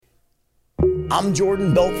I'm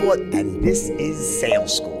Jordan Belfort, and this is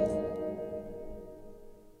Sales School.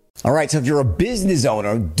 All right, so if you're a business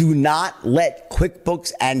owner, do not let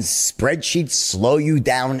QuickBooks and spreadsheets slow you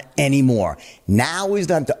down anymore. Now is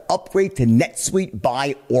the time to upgrade to NetSuite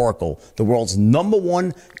by Oracle, the world's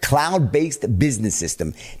 #1 cloud-based business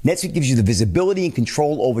system. NetSuite gives you the visibility and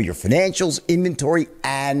control over your financials, inventory,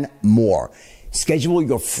 and more. Schedule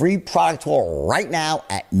your free product tour right now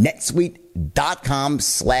at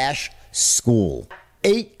netsuite.com/school.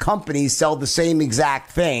 8 companies sell the same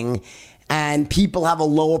exact thing, and people have a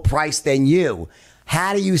lower price than you.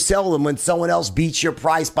 How do you sell them when someone else beats your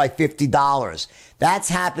price by $50? That's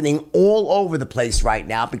happening all over the place right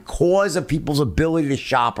now because of people's ability to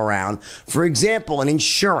shop around. For example, in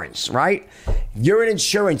insurance, right? You're an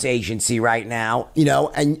insurance agency right now,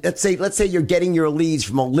 and let's say you're getting your leads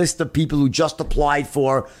from a list of people who just applied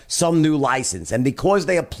for some new license. And because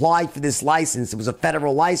they applied for this license, it was a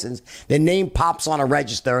federal license, their name pops on a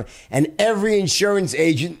register, and every insurance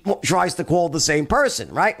agent tries to call the same person,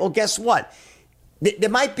 right? Well, guess what?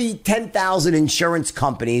 There might be 10,000 insurance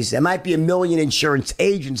companies. There might be 1 million insurance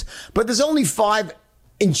agents, but there's only 5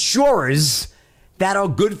 insurers that are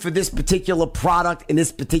good for this particular product in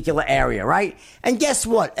this particular area, right? And guess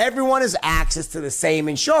what? Everyone has access to the same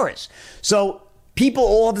insurers. So people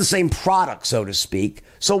all have the same product, so to speak.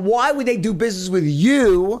 So why would they do business with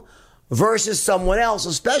you versus someone else,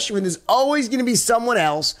 especially when there's always going to be someone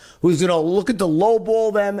else who's going to look at the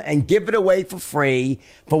lowball them and give it away for free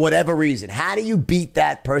for whatever reason? How do you beat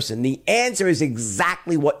that person? The answer is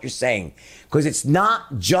exactly what you're saying, because it's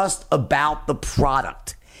not just about the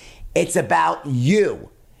product. It's about you.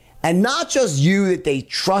 And not just you that they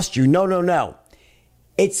trust you. No.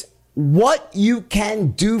 It's what you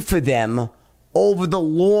can do for them over the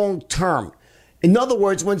long term. In other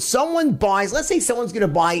words, when someone buys, let's say someone's going to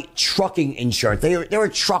buy trucking insurance. They're a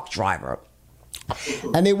truck driver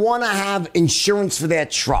and they want to have insurance for their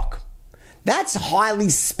truck. That's highly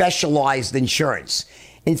specialized insurance.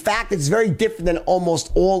 In fact, it's very different than almost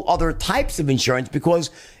all other types of insurance, because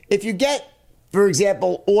if you get, for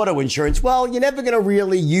example, auto insurance, well, you're never going to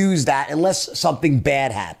really use that unless something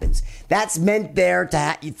bad happens. That's meant there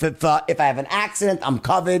to if I have an accident, I'm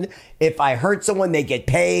covered. If I hurt someone, they get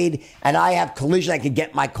paid. And I have collision, I can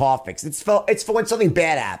get my car fixed. It's for when something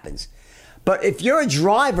bad happens. But if you're a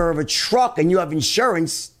driver of a truck and you have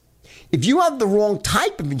insurance, if you have the wrong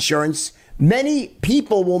type of insurance, many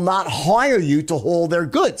people will not hire you to haul their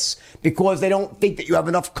goods because they don't think that you have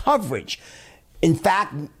enough coverage. In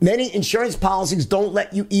fact, many insurance policies don't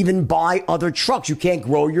let you even buy other trucks. You can't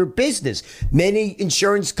grow your business. Many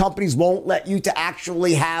insurance companies won't let you to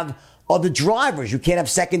actually have other drivers. You can't have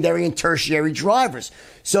secondary and tertiary drivers.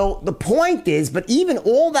 So the point is, but even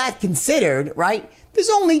all that considered, right, there's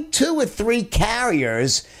only 2 or 3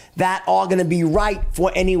 carriers that are going to be right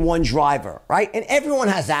for any one driver, right? And everyone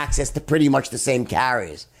has access to pretty much the same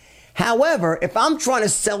carriers. However, if I'm trying to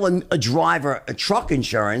sell a driver a truck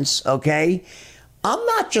insurance, okay, I'm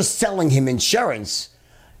not just selling him insurance.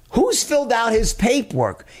 Who's filled out his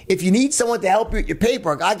paperwork? If you need someone to help you with your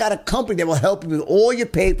paperwork, I got a company that will help you with all your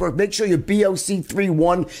paperwork. Make sure your BOC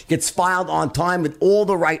 31 gets filed on time with all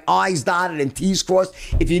the right I's dotted and T's crossed.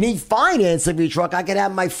 If you need finance of your truck, I can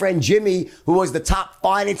have my friend Jimmy, who was the top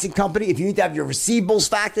financing company. If you need to have your receivables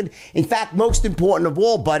factored. In fact, most important of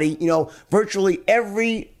all, buddy, virtually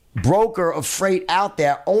every broker of freight out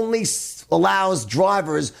there only allows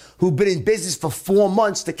drivers who've been in business for 4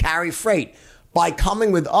 months to carry freight. By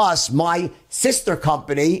coming with us, my sister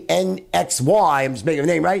company, NXY, I'm just making a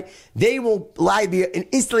name, right? They will allow you to be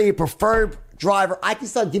instantly a preferred driver. I can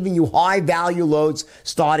start giving you high value loads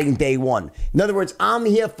starting day one. In other words, I'm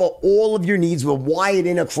here for all of your needs. We're wired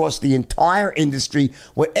in across the entire industry.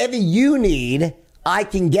 Whatever you need, I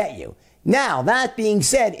can get you. Now, that being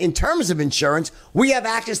said, in terms of insurance, we have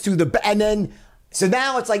access to so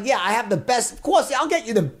now it's like, yeah, I have the best, of course, I'll get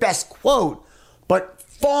you the best quote, but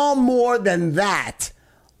far more than that,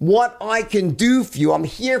 what I can do for you, I'm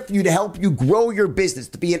here for you to help you grow your business,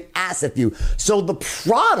 to be an asset for you. So the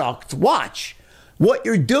product, watch, what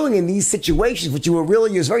you're doing in these situations, which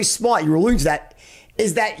is very smart, you were alluding to that,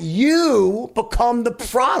 is that you become the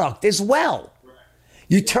product as well.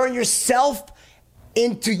 You turn yourself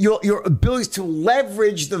into your abilities to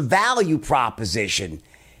leverage the value proposition.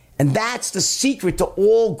 And that's the secret to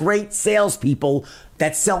all great salespeople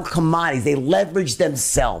that sell commodities. They leverage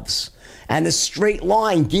themselves. And the straight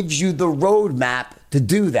line gives you the roadmap to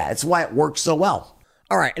do that. That's why it works so well.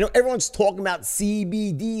 All right, I know everyone's talking about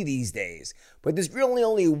CBD these days, but there's really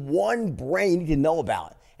only one brand you need to know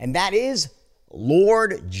about, and that is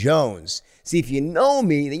Lord Jones. See, if you know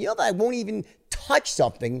me, then you know that I won't even touch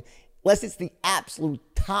something unless it's the absolute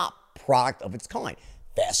top product of its kind.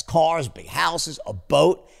 Fast cars, big houses, a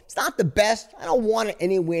boat. It's not the best. I don't want it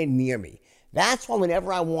anywhere near me. That's why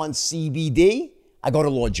whenever I want CBD, I go to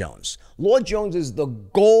Lord Jones. Lord Jones is the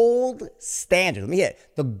gold standard. Let me hear it.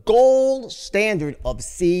 The gold standard of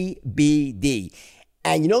CBD.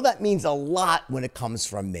 And you know that means a lot when it comes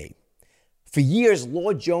from me. For years,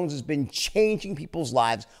 Lord Jones has been changing people's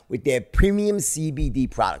lives with their premium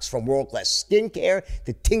CBD products, from world-class skincare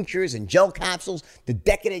to tinctures and gel capsules to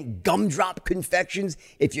decadent gumdrop confections.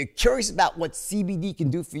 If you're curious about what CBD can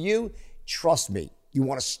do for you, trust me, you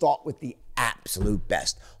want to start with the absolute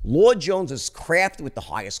best. Lord Jones is crafted with the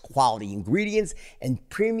highest quality ingredients and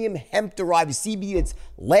premium hemp-derived CBD that's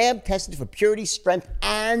lab-tested for purity, strength,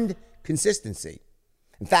 and consistency.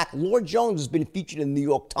 In fact, Lord Jones has been featured in the New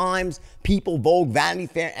York Times, People, Vogue, Vanity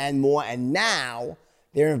Fair, and more. And now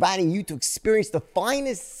they're inviting you to experience the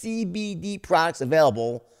finest CBD products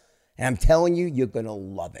available. And I'm telling you, you're going to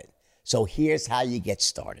love it. So here's how you get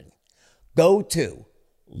started. Go to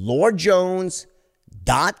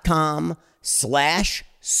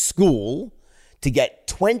lordjones.com/school to get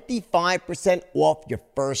 25% off your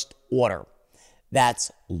first order.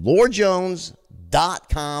 That's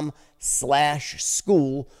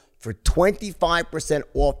lordjones.com/school for 25%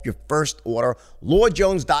 off your first order.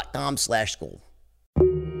 lordjones.com/school.